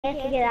to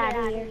get out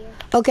of here.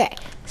 Okay,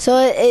 so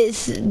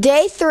it's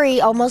day 3,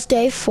 almost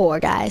day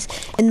 4, guys,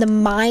 and the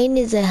mine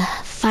is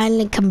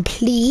finally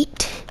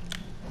complete.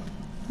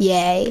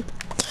 Yay!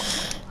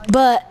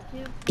 But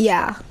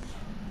yeah,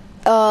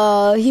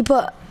 he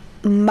put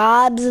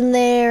mobs in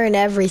there and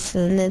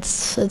everything.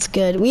 It's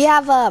good. We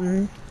have a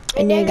new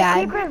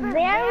guy,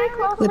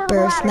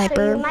 Whipper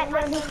Sniper.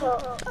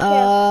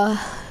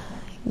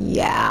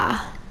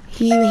 Yeah,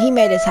 he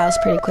made his house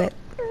pretty quick.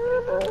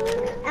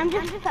 I'm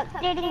just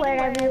updating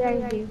whatever you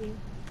guys do.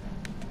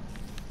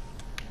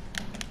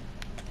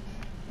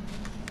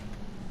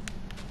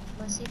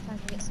 Let's see if I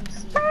can get some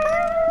seeds.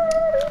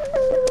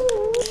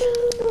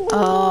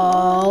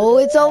 Oh,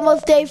 it's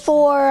almost day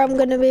 4. I'm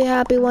gonna be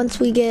happy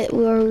once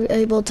we're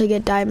able to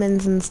get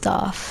diamonds and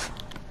stuff.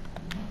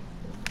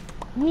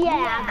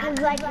 Yeah, cause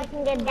like you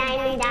can get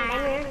diamond.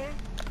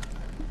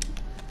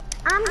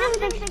 I'm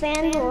just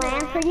expand the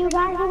land for you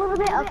guys a little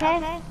bit,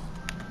 okay?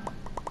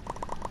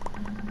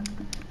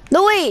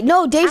 No, wait,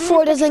 no, day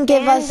 4 doesn't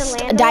give us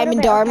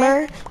diamond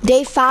armor.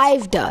 Day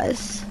 5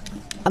 does.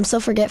 I'm so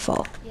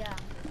forgetful. Yeah.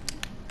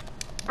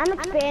 I'm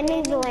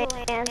expanding the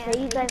land so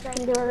you guys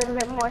can do a little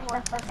bit more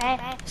stuff, okay?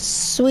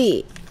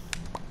 Sweet.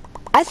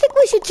 I think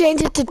we should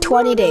change it to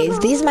 20 days.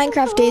 These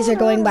Minecraft days are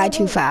going by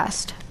too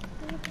fast.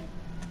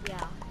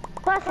 Yeah.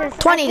 Plus,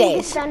 20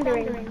 days.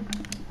 Thundering.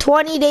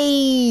 20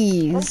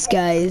 days,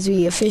 guys.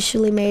 We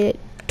officially made it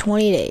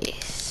 20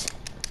 days.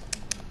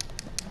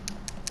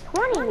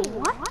 20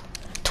 what?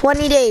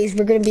 20 days,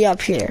 we're gonna be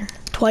up here.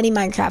 20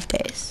 Minecraft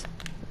days.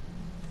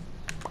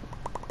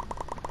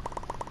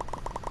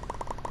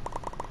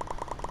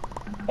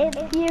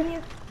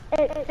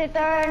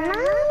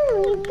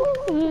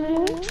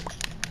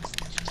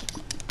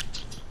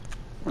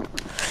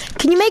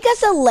 Can you make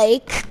us a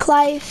lake,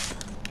 Clive?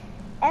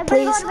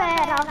 Everybody go to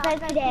bed, I'll play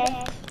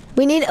today.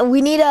 We need a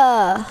lake.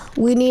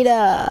 You need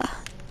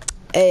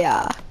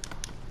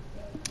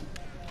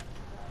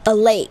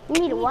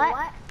a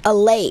what? A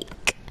lake.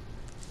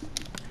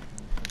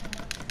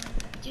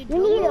 You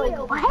need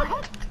a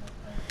what?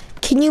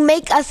 Can you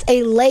make us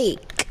a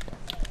lake?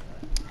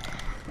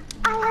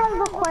 I have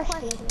a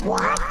question.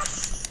 What?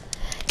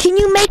 Can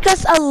you make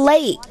us a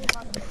lake?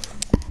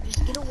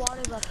 Just get a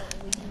water bucket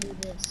and we can do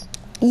this.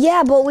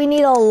 Yeah, but we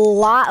need a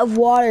lot of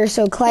water,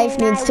 so Clive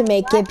needs to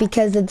make it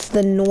because it's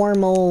the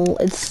normal,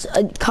 it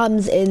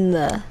comes in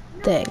the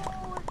thing.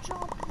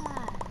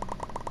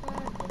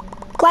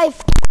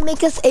 Clive,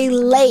 make us a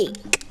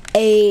lake.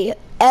 A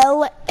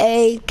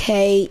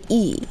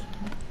L-A-K-E.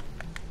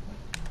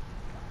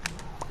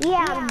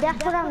 Yeah,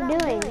 that's what I'm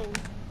doing.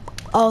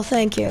 Oh,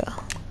 thank you.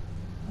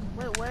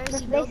 Wait, where is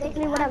That's he building?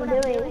 basically what I'm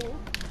doing.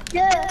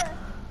 Yeah.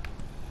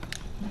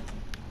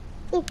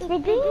 Dude,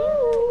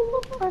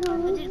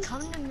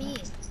 come to me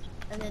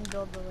and then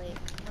build the lake.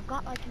 I've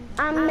got like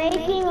I'm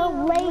making a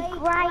lake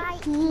right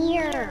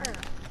here.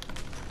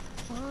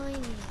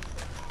 fine.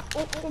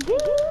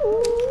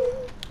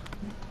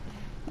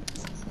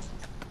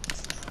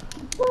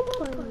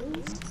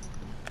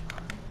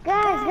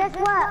 Guys, guess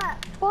what?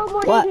 4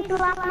 more What? days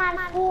until I'm out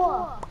of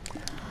school.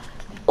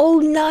 Oh,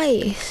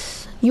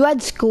 nice. You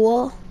had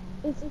school?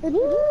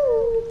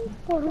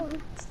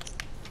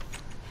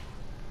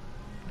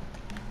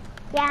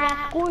 Yeah, I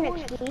have school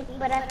next week,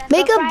 but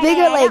Make a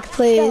bigger lake,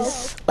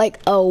 please. Like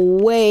a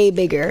way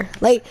bigger.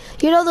 Like,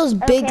 you know those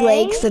big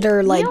lakes that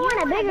are like. You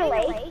want a bigger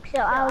lake,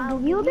 so I'll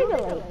give you a bigger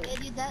lake. Yeah,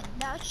 dude,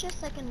 that's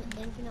just like an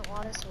infinite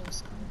water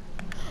source.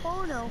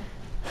 Oh no,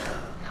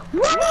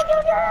 What did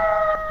you do?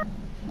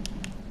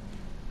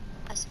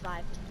 I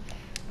survived.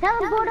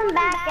 Teleport him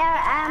back there,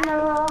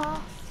 Admiral.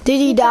 Did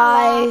he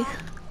die?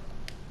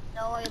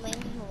 No, I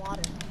landed in the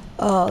water.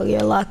 Oh,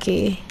 you're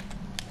lucky.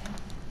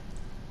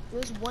 It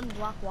was 1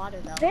 block water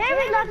though.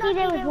 Very lucky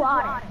there was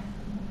water.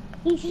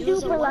 He's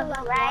super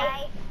lucky,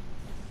 right?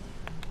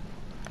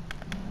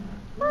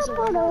 It was a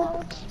 1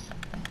 block.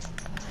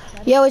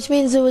 Yeah, which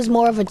means it was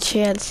more of a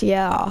chance,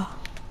 yeah.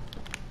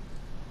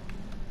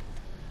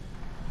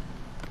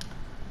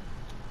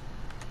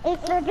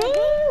 It's a dream.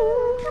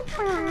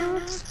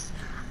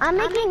 I'm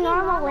making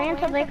normal land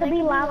so there could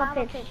be lava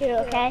pits too,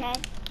 okay?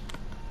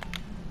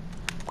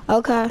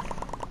 Okay.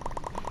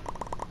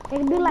 There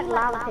could be like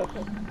lava pits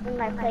in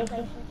my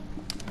places.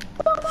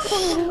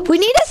 We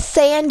need a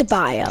sand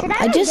biome.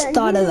 I just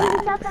thought of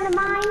that. Stuff in the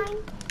mine?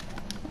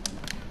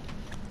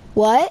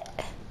 What?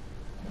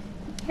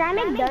 Should I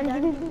make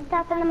dungeons and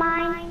stuff in the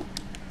mine?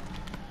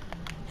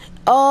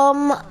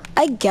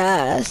 I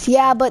guess.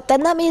 Yeah, but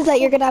then that means that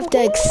you're gonna have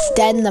to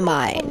extend the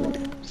mine.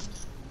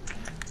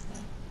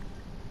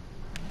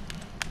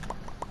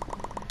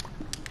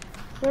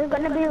 There's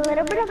gonna be a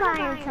little bit of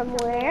iron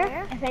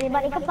somewhere, if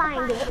anybody can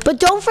find it. But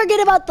don't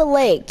forget about the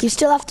lake. You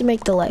still have to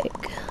make the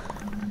lake.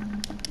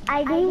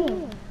 I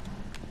do.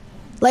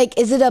 Like,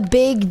 is it a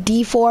big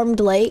deformed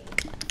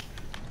lake?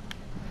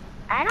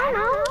 I don't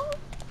know.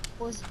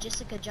 Or was it just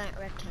like a giant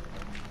rectangle?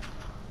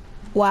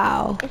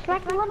 Wow. It's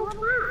like a little pond.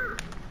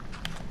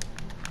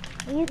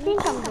 What do you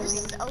think I'm This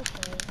doing? is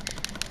okay.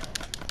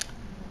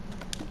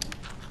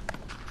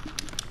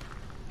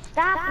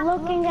 Stop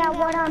looking at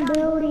what I'm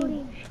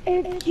building.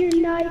 It's your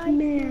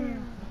nightmare.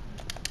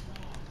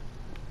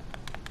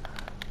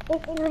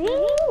 It's your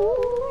nightmare.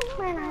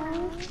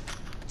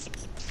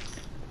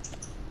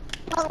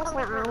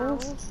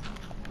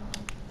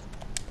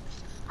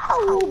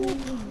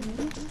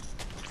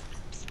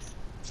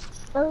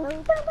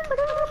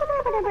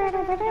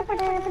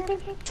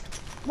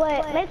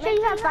 Wait, make sure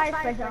you have fire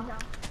pressure.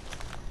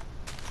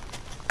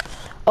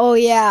 Oh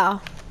yeah.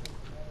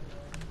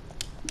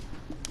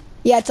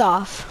 Yeah, it's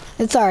off.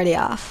 It's already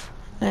off.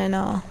 I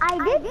know. I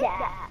did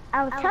that.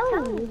 I was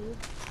telling you.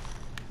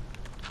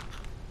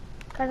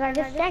 Because I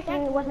just checked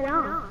and it wasn't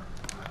on.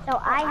 So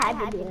I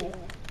had to do it.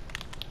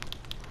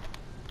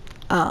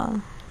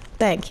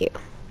 Thank you.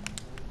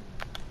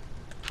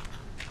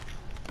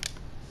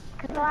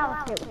 Because I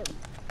was too.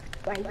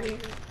 Right here.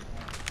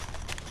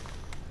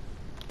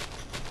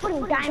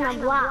 Putting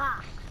diamond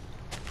blocks.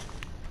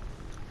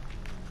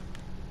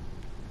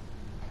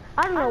 I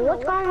don't know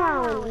what's going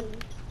on with me.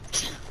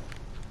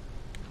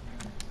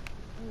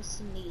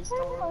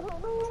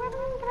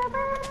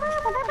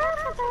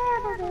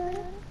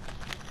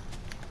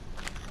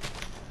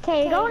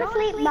 Okay, go to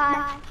sleep,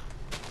 bye.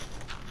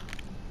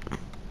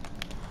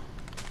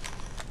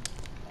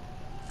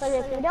 Because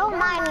if you don't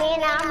mind me,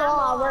 now I'm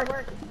all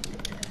work.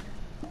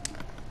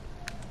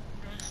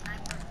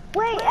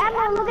 Wait,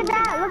 Emma, look at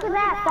that, look at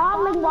that.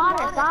 Falling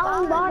water,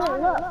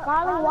 look,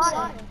 falling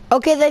water.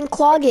 Okay, then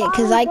clog it,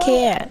 because I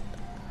can't.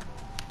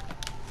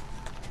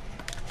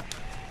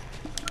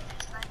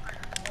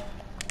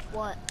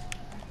 What?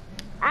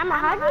 Emma,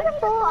 how do you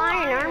full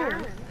iron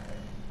armor?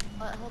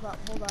 What? Hold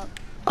up.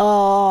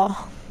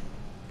 Oh,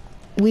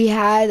 we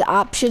had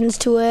options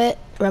to it,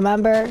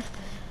 remember?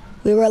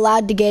 We were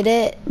allowed to get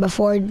it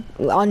before,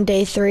 on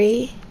day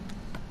 3.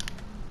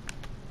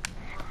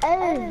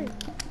 Oh.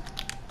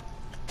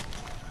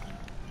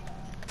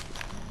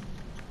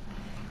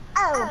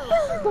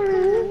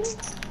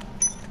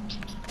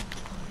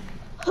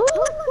 Who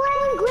was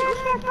playing Grand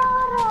Theft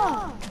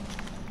Auto?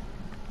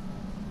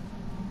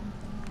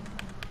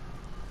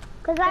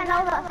 Because I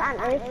know that song.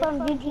 It's from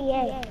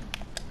GTA.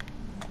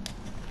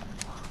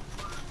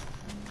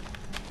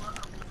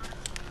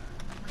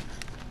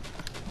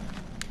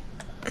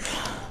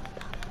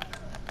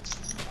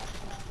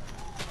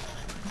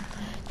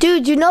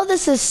 Dude, you know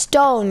this is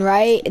stone,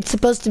 right? It's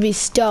supposed to be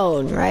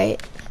stone,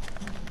 right?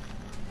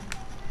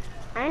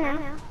 I know.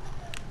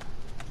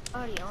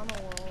 Already on the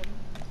world.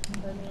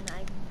 I mean,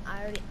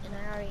 I already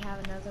have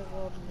another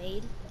world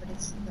made, but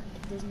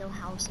there's no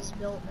houses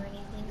built or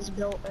anything. So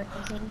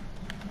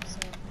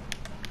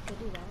could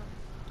do that.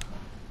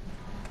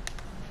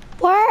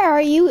 Why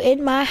are you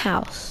in my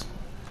house?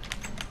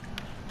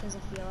 Because I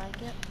feel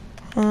like it.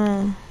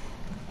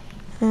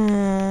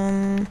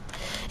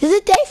 Is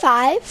it day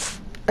 5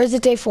 or is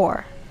it day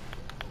 4?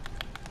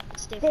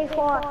 It's day Day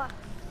 4. 4.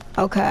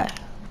 Okay.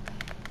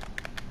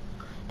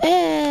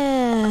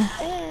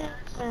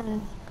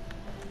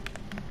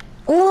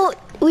 Well,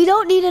 we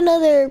don't need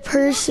another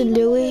person,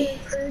 do we?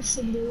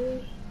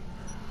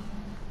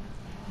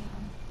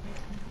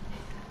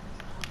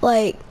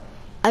 Like,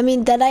 I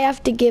mean, then I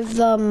have to give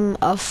them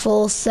a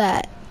full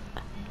set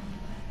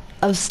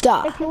of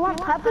stuff. If you want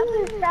puppies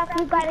and stuff,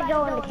 you gotta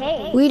go in the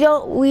cave. We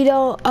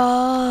don't,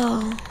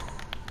 oh.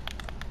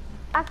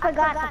 I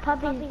forgot the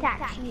puppies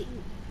attack sheet.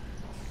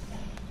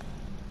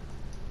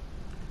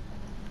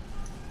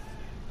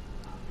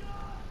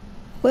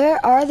 Where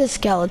are the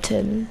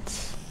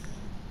skeletons?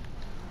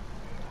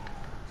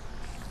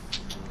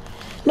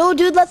 No,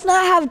 dude, let's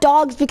not have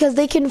dogs because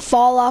they can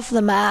fall off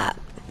the map.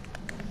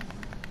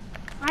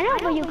 I know,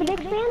 but you could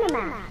expand the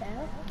map.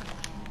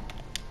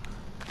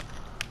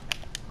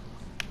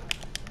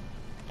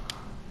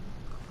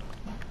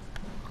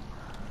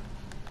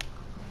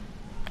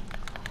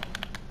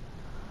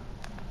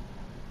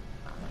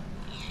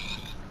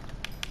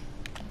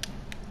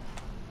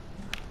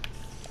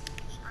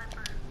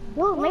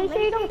 Well, make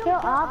sure you don't kill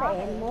all the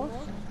animals.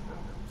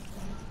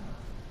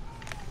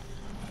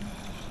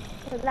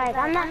 Like,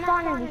 I'm not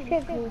spawning these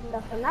creepers and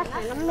stuff, and that's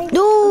fine.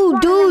 No,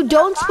 dude,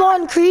 don't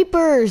spawn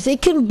creepers.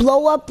 It can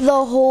blow up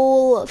the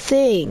whole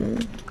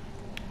thing.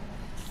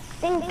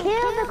 Then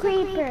kill the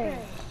creepers.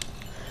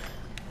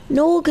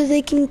 No, because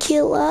they can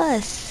kill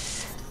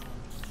us.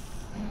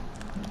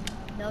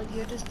 No,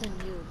 you're just a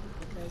noob.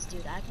 Because,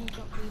 dude, I can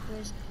kill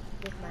creepers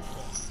with my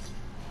fist.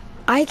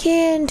 I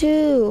can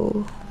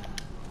too.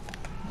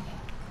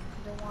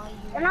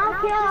 And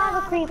I'll kill all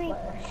the creepers.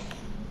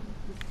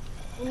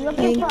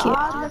 Thank you.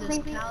 Cows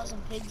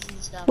and pigs and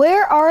stuff.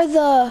 Where are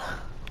the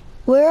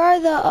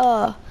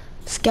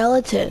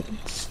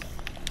skeletons?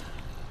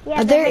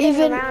 Yeah, Are there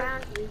even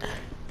around.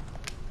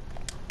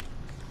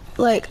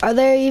 like are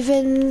there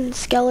even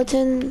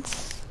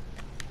skeletons?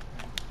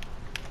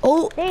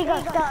 Oh, There you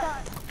go,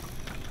 stop.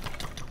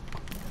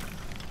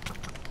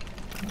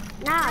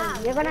 Now,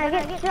 you're gonna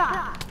get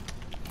shot.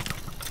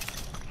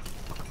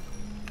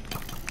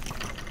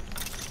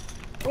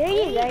 There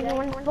you go, you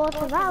weren't supposed to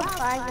survive,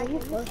 fire,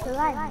 you're supposed to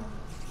survive.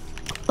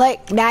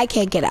 like now I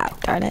can't get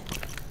out, darn it.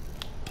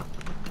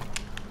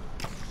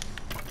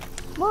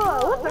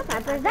 Whoa, what the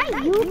fuck? Is that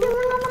you doing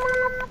on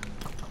the map?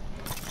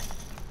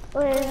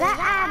 Or is that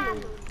Abby?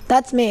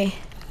 That's me.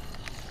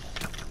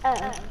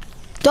 Uh,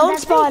 Don't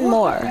spawn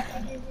more.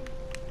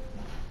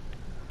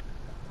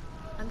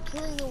 I'm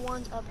killing the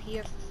ones up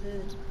here for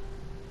food.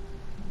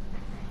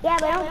 yeah,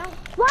 but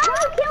why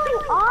are you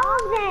killing all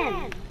of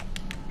them?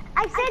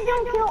 I said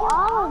don't kill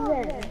all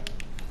of them.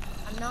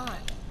 I'm not.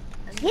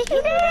 Yes,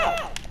 you did.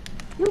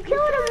 You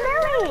killed a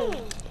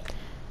million.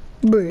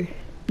 Bruh,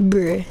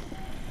 bruh.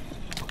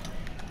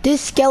 This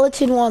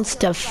skeleton wants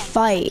to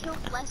fight. You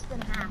killed less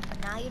than half,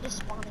 and now you're just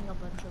spawning a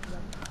bunch of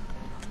them.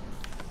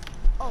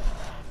 Oh,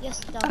 yes,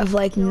 done. I have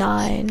like Kills.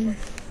 9. And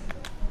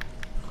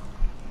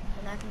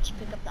I can just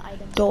pick up the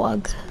items.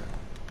 Dog.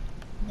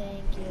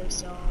 Thank you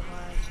so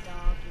much,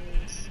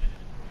 doggies.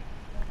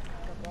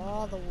 Pick up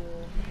all the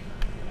wool.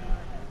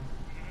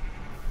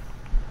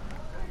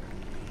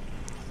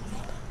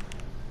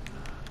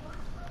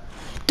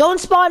 Don't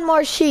spawn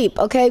more sheep,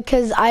 okay?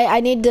 Because I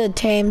need to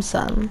tame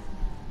some.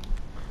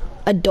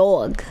 A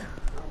dog.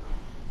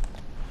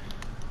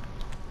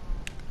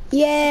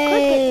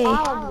 Yay!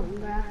 All of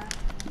them, bro.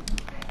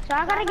 So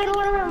I gotta get a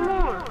little bit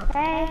more,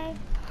 okay?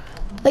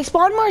 Like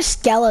spawn more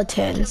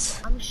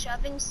skeletons. I'm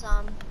shoving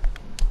some.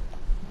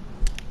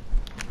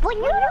 But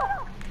you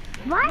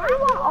don't. Why do you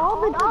want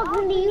all the dogs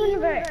in the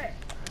universe?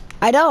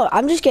 I don't.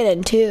 I'm just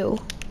getting 2.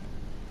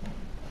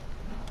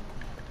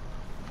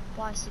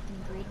 Why, so you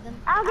can breed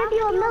them? I'll give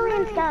you a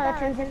million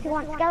skeletons if you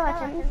want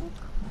skeletons.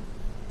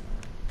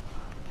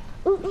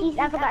 Oopsies,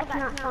 I forgot to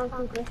not spawn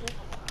creepers.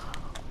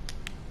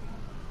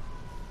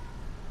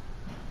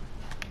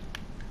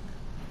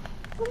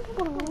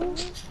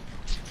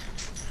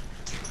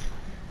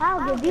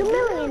 I'll give you a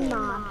million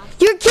mobs.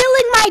 You're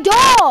killing my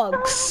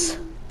dogs!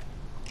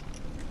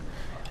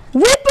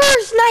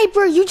 Whipper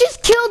sniper, you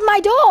just killed my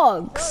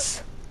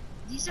dogs!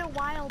 These are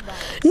wild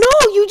dogs. No,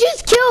 you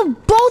just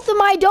killed both of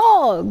my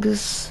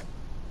dogs!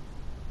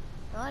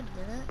 No, I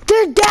didn't.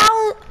 They're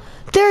down,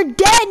 they're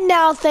dead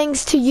now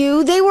thanks to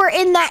you. They were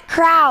in that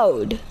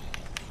crowd.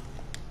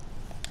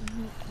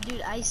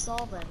 Dude, I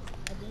saw them.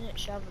 I didn't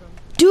shove them.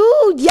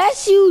 Dude,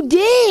 yes you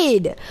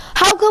did!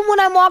 How come when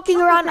I'm walking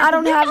around I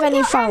don't have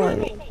any following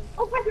me?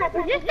 Oh,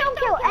 sniper, just don't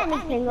kill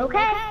anything,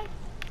 okay?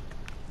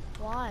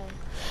 Why?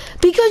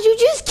 Because you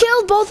just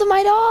killed both of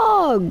my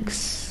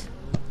dogs.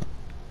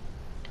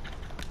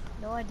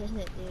 No, I didn't,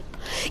 dude.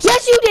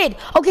 Yes, you did.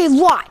 Okay,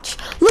 watch.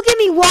 Look at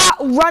me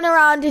run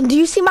around, and do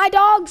you see my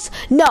dogs?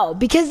 No,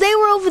 because they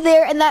were over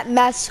there in that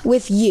mess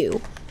with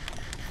you.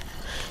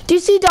 Do you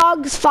see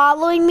dogs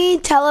following me,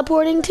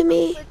 teleporting to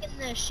me? Click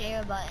in the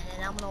share button,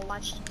 and I'm gonna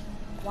watch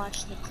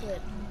the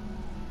clip.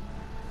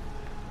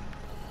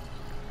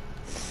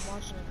 I'm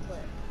watching a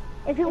clip.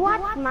 If you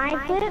watch my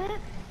clip,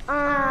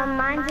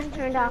 mine just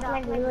turned off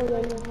like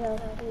millions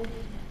of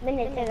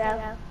minutes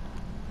ago.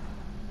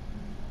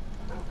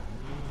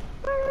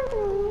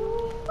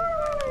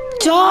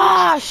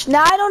 Josh,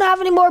 now I don't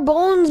have any more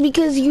bones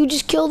because you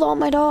just killed all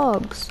my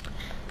dogs.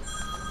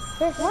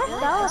 There's more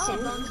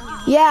skeletons.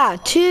 Yeah,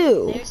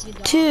 2. There's your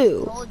dog.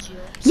 2. Told you.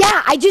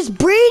 Yeah, I just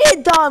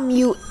breeded them,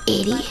 you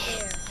idiot.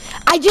 There.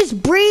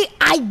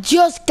 I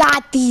just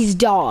got these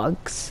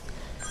dogs.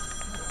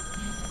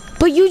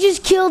 But you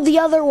just killed the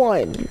other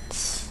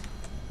ones.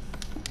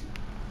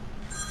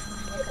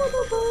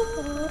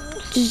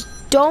 Just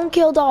don't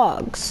kill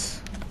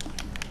dogs.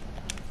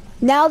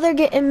 Now they're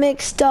getting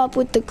mixed up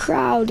with the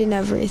crowd and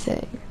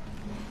everything.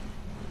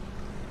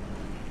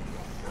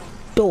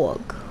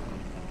 Dog.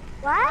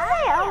 Why are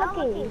they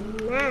all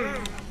looking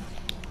mad?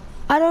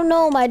 I don't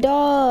know, my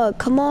dog.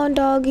 Come on,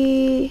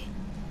 doggy.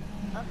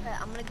 Okay,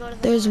 I'm gonna go to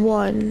the There's mine.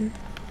 one.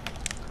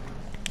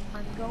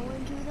 I'm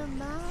going to the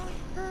mine.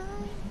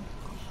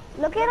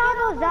 Look at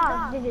all those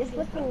dogs, they're just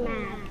looking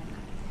mad.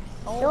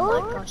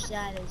 Oh my gosh,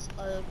 that is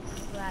a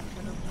crap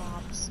ton of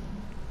mobs.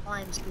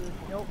 I'm screwed.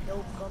 Nope,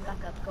 nope, going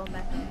back up, going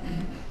back up.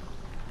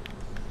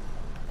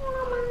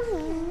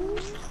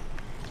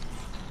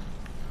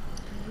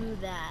 Do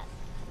that.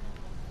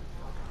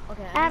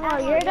 Okay,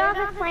 Admiral, your dog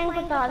is playing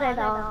with the other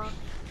dog.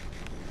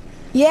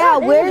 Yeah, Oh,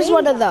 there's where's a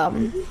one baby of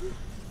them?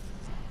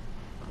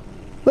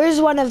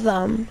 Where's one of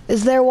them?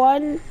 Is there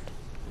one?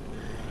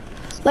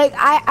 Like,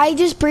 I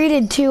just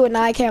breeded 2 and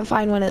now I can't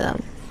find one of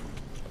them.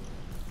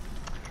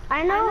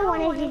 I know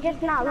one is, you're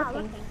just not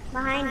looking.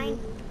 Behind you.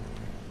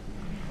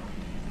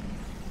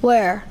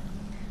 Where?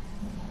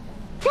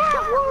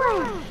 That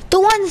one! The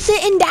one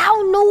sitting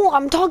down? No,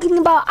 I'm talking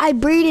about I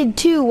breeded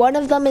 2. One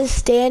of them is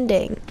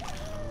standing.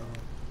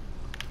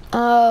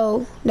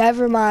 Oh,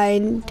 never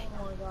mind.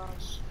 oh my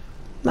gosh.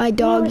 My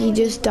doggy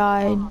just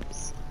died.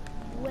 Mobs.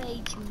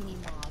 Way too many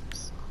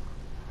mobs.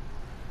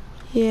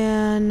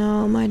 Yeah,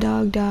 no, my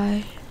dog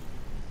died.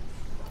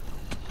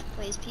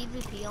 Wait, is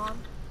PvP on?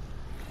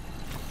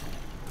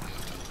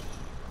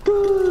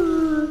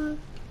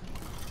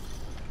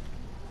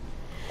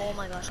 Oh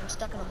my gosh, I'm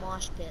stuck in a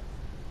mosh pit.